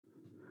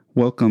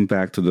Welcome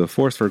back to the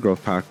Force for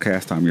Growth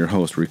podcast. I'm your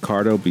host,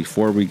 Ricardo.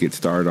 Before we get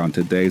started on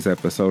today's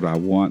episode, I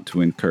want to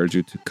encourage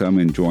you to come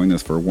and join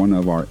us for one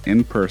of our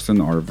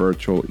in-person or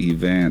virtual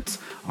events.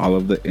 All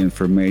of the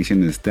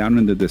information is down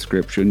in the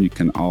description. You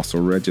can also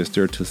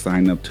register to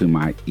sign up to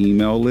my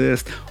email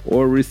list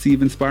or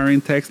receive inspiring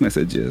text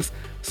messages.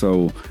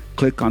 So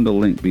click on the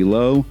link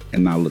below,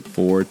 and I look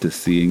forward to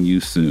seeing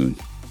you soon.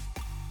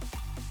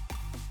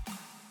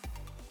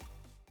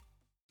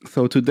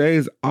 So today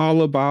is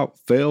all about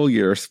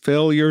failures,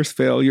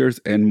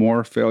 and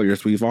more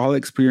failures. We've all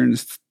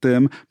experienced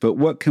them, but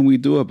what can we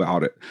do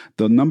about it?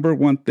 The number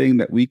one thing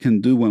that we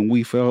can do when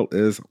we fail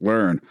is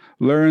learn.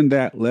 Learn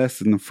that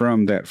lesson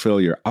from that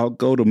failure. I'll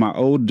go to my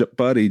old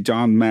buddy,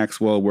 John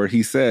Maxwell, where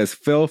he says,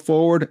 fail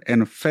forward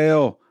and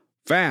fail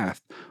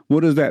fast.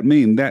 What does that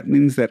mean? That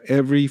means that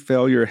every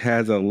failure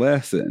has a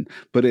lesson,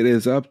 but it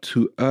is up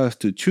to us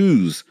to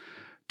choose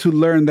to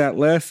learn that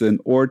lesson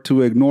or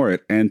to ignore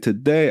it. And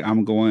today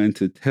I'm going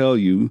to tell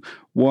you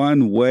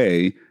one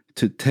way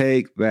to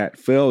take that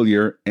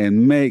failure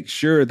and make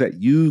sure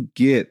that you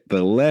get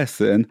the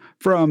lesson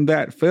from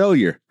that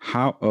failure.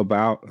 How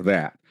about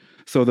that?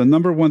 So the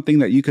number one thing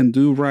that you can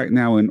do right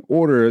now in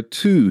order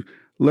to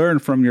learn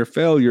from your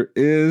failure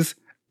is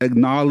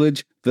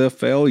acknowledge the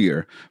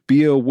failure.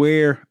 Be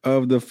aware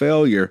of the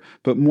failure,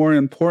 but more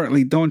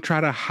importantly, don't try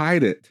to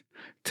hide it.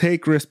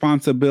 Take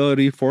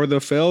responsibility for the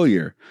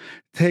failure.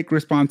 Take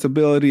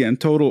responsibility and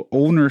total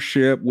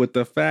ownership with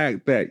the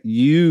fact that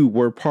you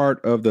were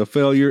part of the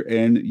failure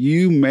and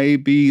you may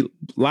be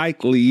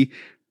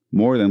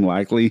more than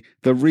likely,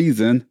 the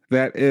reason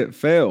that it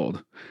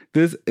failed.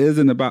 This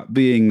isn't about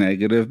being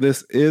negative.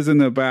 This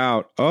isn't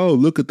about, oh,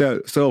 look at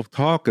that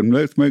self-talk and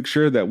let's make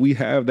sure that we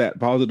have that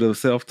positive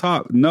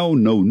self-talk. No.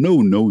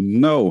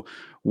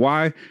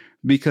 Why?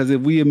 Because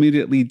if we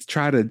immediately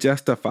try to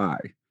justify,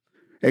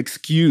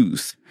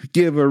 excuse,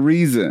 give a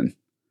reason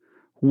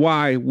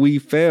why we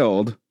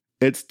failed,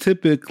 it's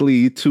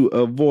typically to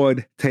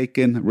avoid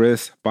taking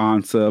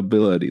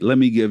responsibility. Let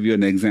me give you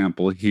an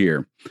example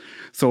here.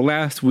 So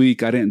last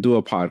week, I didn't do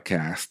a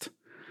podcast,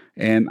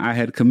 and I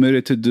had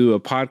committed to do a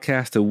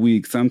podcast a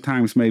week,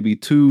 sometimes maybe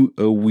 2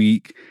 a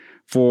week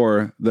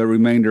for the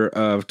remainder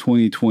of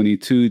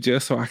 2022,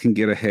 just so I can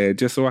get ahead,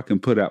 just so I can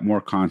put out more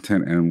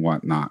content and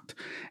whatnot.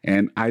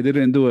 And I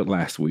didn't do it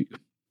last week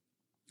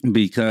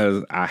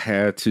because I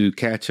had to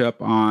catch up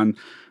on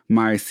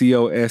my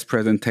COS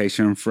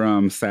presentation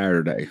from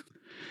Saturday.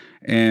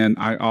 And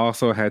I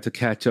also had to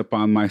catch up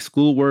on my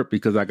schoolwork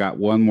because I got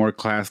one more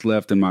class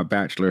left in my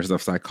bachelor's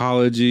of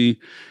psychology.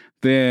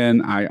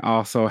 Then I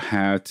also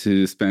had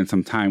to spend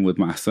some time with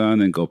my son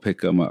and go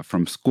pick him up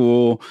from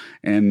school.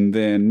 And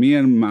then me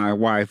and my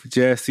wife,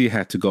 Jessie,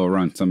 had to go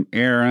run some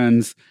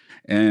errands.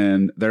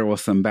 And there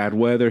was some bad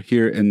weather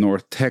here in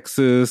North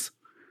Texas.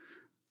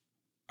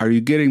 Are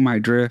you getting my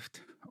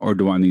drift? Or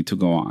do I need to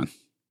go on?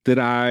 Did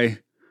I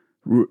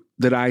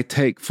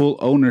take full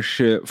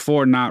ownership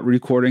for not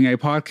recording a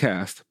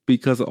podcast?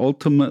 Because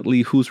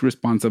ultimately, whose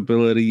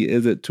responsibility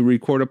is it to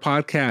record a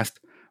podcast?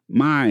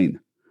 Mine.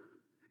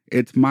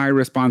 It's my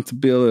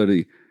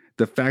responsibility.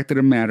 The fact of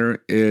the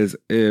matter is,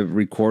 if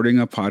recording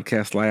a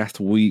podcast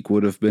last week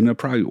would have been a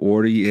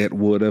priority, it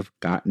would have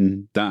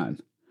gotten done.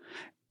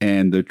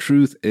 And the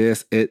truth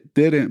is, it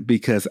didn't,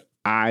 because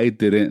I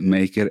didn't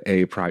make it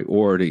a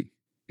priority.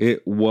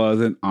 It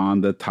wasn't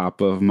on the top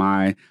of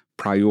my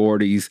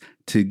priorities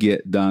to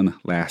get done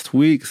last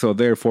week, so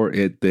therefore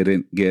it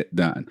didn't get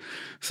done.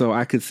 So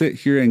I could sit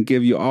here and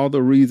give you all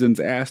the reasons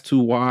as to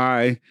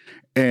why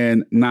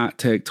and not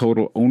take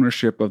total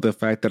ownership of the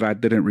fact that I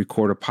didn't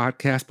record a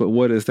podcast, but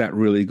what is that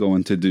really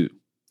going to do?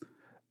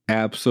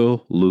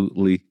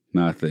 Absolutely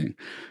nothing.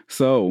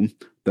 So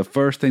the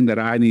first thing that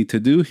I need to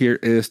do here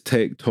is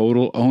take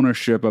total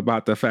ownership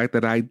about the fact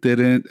that I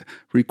didn't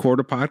record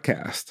a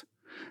podcast,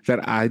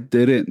 that I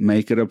didn't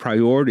make it a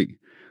priority,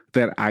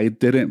 that I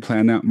didn't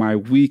plan out my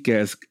week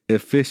as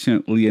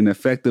efficiently and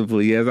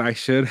effectively as I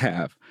should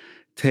have.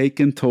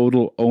 Taking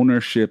total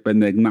ownership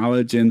and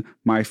acknowledging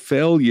my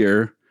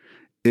failure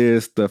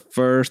is the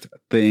first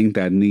thing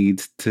that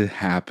needs to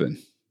happen.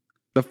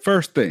 The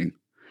first thing.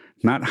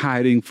 Not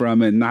hiding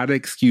from it, not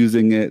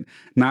excusing it,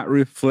 not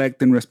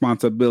reflecting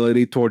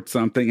responsibility towards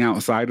something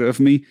outside of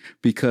me,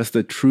 because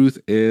the truth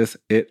is,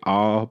 it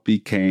all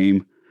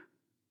became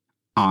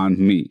on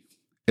me.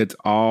 It's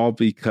all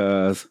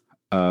because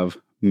of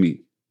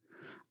me.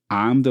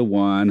 I'm the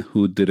one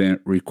who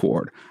didn't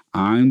record.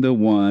 I'm the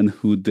one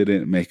who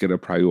didn't make it a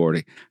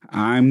priority.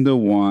 I'm the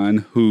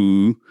one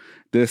who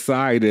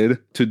decided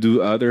to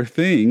do other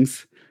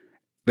things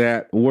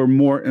that were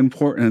more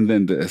important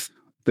than this.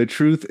 The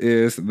truth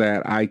is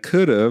that I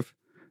could have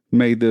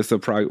made this a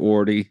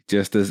priority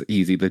just as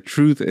easy. The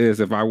truth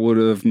is, if I would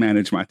have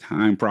managed my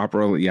time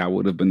properly, I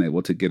would have been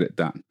able to get it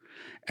done.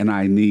 And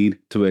I need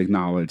to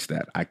acknowledge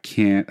that. I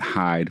can't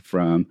hide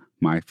from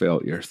my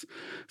failures.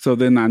 So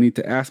then I need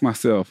to ask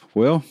myself,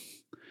 well,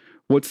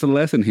 what's the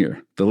lesson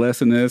here? The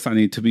lesson is I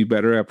need to be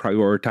better at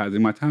prioritizing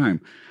my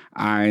time.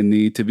 I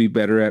need to be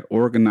better at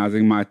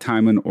organizing my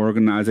time and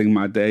organizing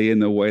my day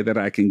in a way that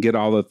I can get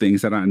all the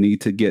things that I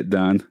need to get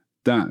done.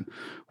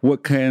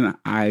 What can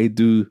I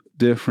do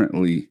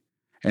differently?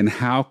 And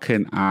how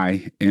can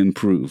I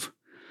improve?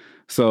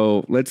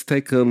 So let's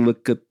take a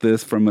look at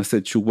this from a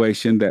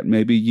situation that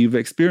maybe you've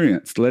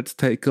experienced. Let's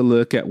take a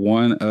look at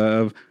one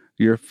of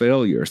your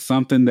failures,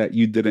 something that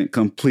you didn't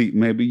complete.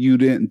 Maybe you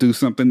didn't do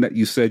something that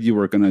you said you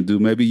were going to do.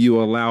 Maybe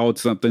you allowed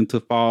something to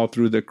fall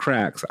through the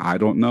cracks. I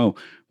don't know,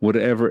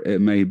 whatever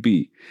it may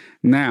be.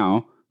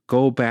 Now,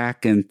 go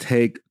back and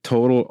take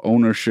total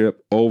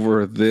ownership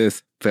over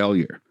this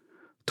failure.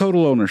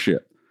 Total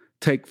ownership.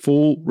 Take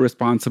full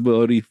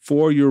responsibility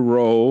for your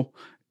role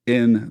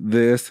in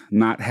this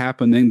not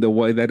happening the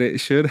way that it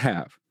should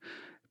have,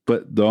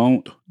 but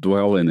don't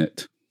dwell in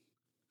it.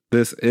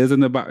 This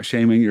isn't about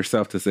shaming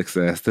yourself to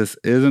success. This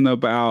isn't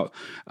about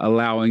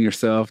allowing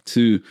yourself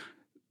to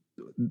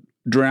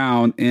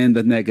drown in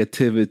the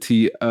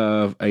negativity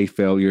of a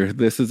failure.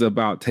 This is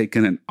about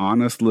taking an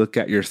honest look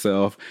at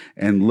yourself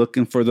and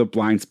looking for the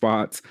blind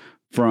spots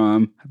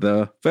from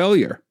the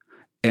failure.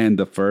 And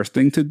the first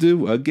thing to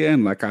do,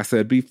 again, like I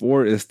said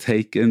before, is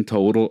take in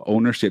total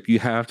ownership. You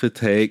have to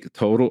take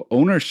total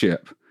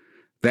ownership.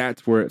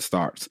 That's where it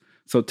starts.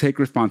 So take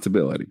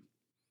responsibility.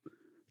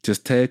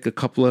 Just take a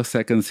couple of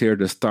seconds here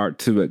to start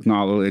to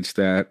acknowledge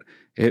that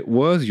it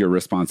was your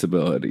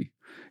responsibility.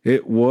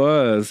 It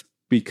was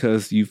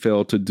because you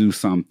failed to do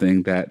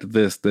something that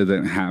this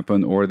didn't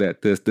happen or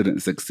that this didn't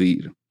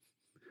succeed.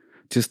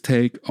 Just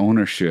take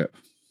ownership.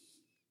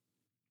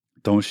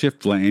 Don't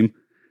shift blame.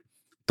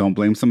 Don't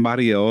blame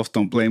somebody else.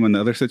 Don't blame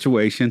another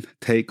situation.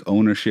 Take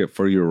ownership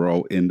for your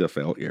role in the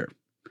failure.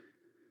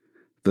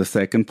 The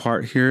second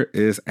part here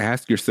is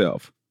ask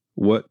yourself,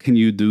 what can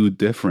you do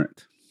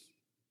different?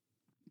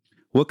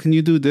 What can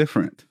you do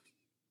different?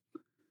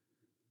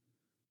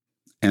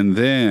 And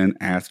then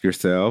ask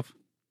yourself,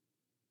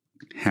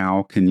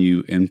 how can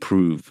you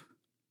improve?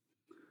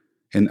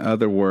 In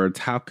other words,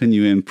 how can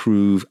you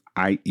improve,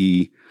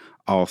 i.e.,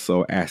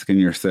 also asking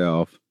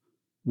yourself,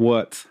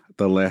 what's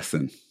the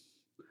lesson?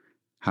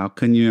 How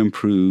can you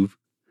improve,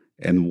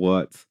 and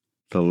what's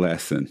the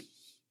lesson?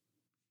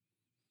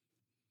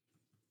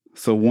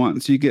 So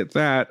once you get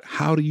that,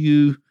 how do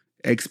you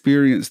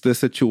experience the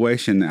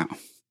situation now?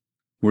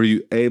 Were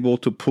you able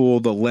to pull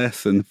the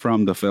lesson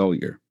from the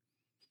failure?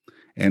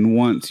 And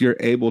once you're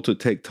able to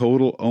take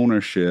total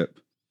ownership,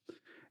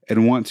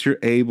 and once you're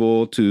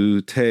able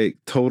to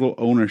take total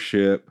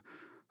ownership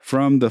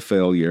from the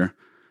failure,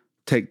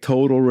 take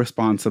total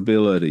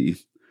responsibility,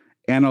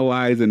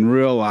 analyze and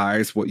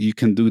realize what you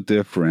can do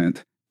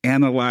different,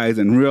 analyze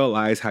and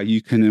realize how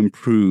you can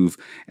improve,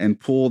 and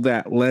pull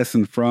that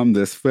lesson from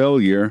this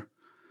failure,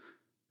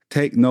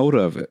 take note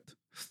of it.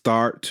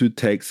 Start to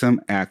take some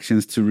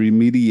actions to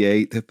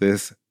remediate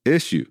this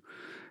issue.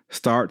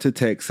 Start to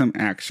take some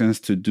actions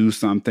to do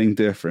something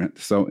different.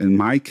 So in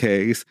my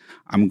case,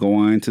 I'm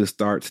going to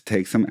start to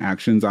take some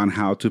actions on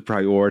how to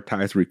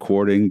prioritize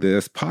recording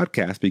this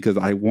podcast because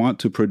I want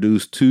to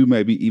produce 2,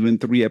 maybe even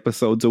 3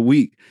 episodes a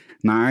week.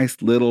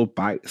 Nice little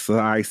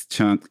bite-sized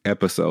chunk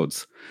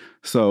episodes.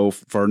 So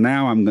for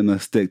now, I'm going to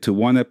stick to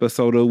 1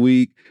 episode a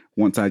week.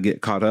 Once I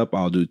get caught up,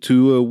 I'll do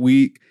 2 a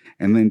week.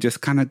 And then just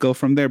kind of go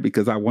from there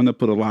because I want to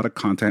put a lot of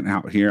content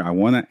out here. I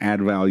want to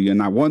add value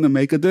and I want to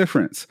make a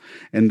difference.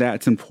 And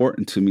that's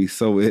important to me.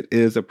 So it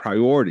is a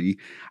priority.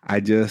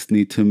 I just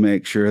need to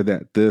make sure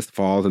that this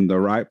falls in the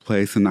right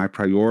place and I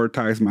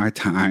prioritize my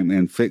time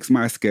and fix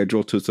my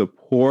schedule to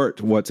support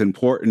what's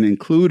important,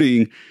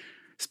 including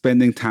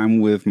spending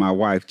time with my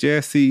wife,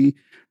 Jessie,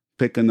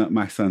 picking up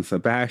my son,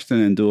 Sebastian,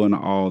 and doing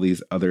all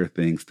these other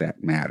things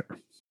that matter.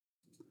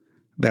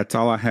 That's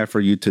all I have for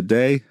you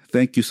today.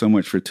 Thank you so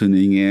much for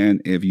tuning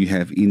in. If you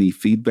have any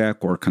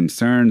feedback or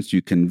concerns,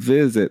 you can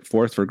visit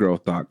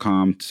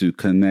forceforgrowth.com to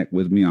connect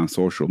with me on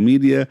social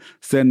media,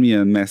 send me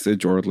a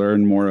message, or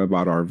learn more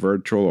about our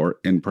virtual or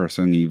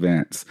in-person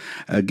events.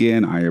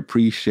 Again, I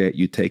appreciate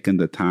you taking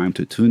the time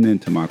to tune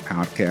into my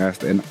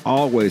podcast, and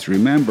always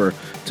remember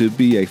to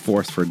be a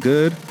force for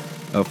good,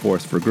 a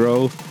force for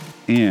growth,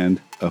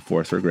 and a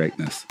force for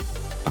greatness.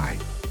 Bye.